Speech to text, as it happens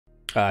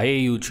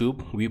Hey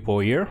YouTube,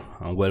 WeePow here,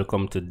 and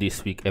welcome to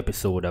this week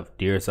episode of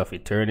Tears of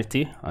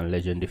Eternity on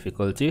Legend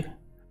difficulty.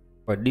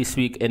 For this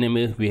week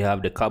enemy, we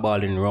have the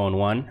Cabal in round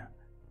 1,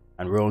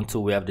 and round 2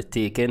 we have the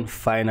Taken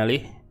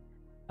finally,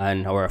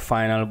 and our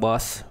final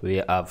boss we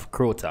have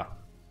Crota.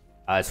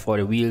 As for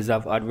the Wheels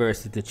of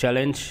Adversity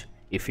challenge,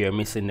 if you're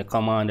missing the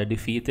Commander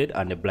defeated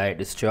and the Blight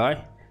destroy,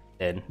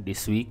 then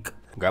this week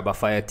grab a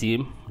fire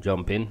team,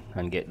 jump in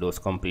and get those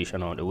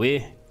completion out of the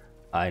way.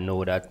 I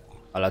know that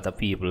a lot of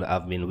people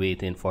have been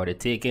waiting for the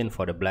Taken,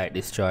 for the Blight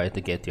Destroy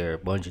to get your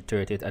Bungie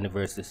 30th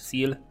anniversary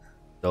seal.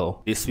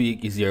 So this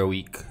week is your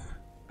week.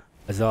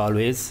 As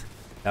always,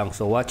 thanks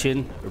for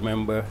watching.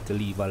 Remember to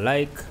leave a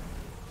like,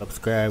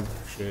 subscribe,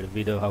 share the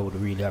video. I would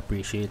really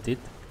appreciate it.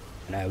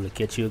 And I will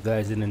catch you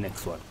guys in the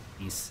next one.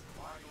 Peace.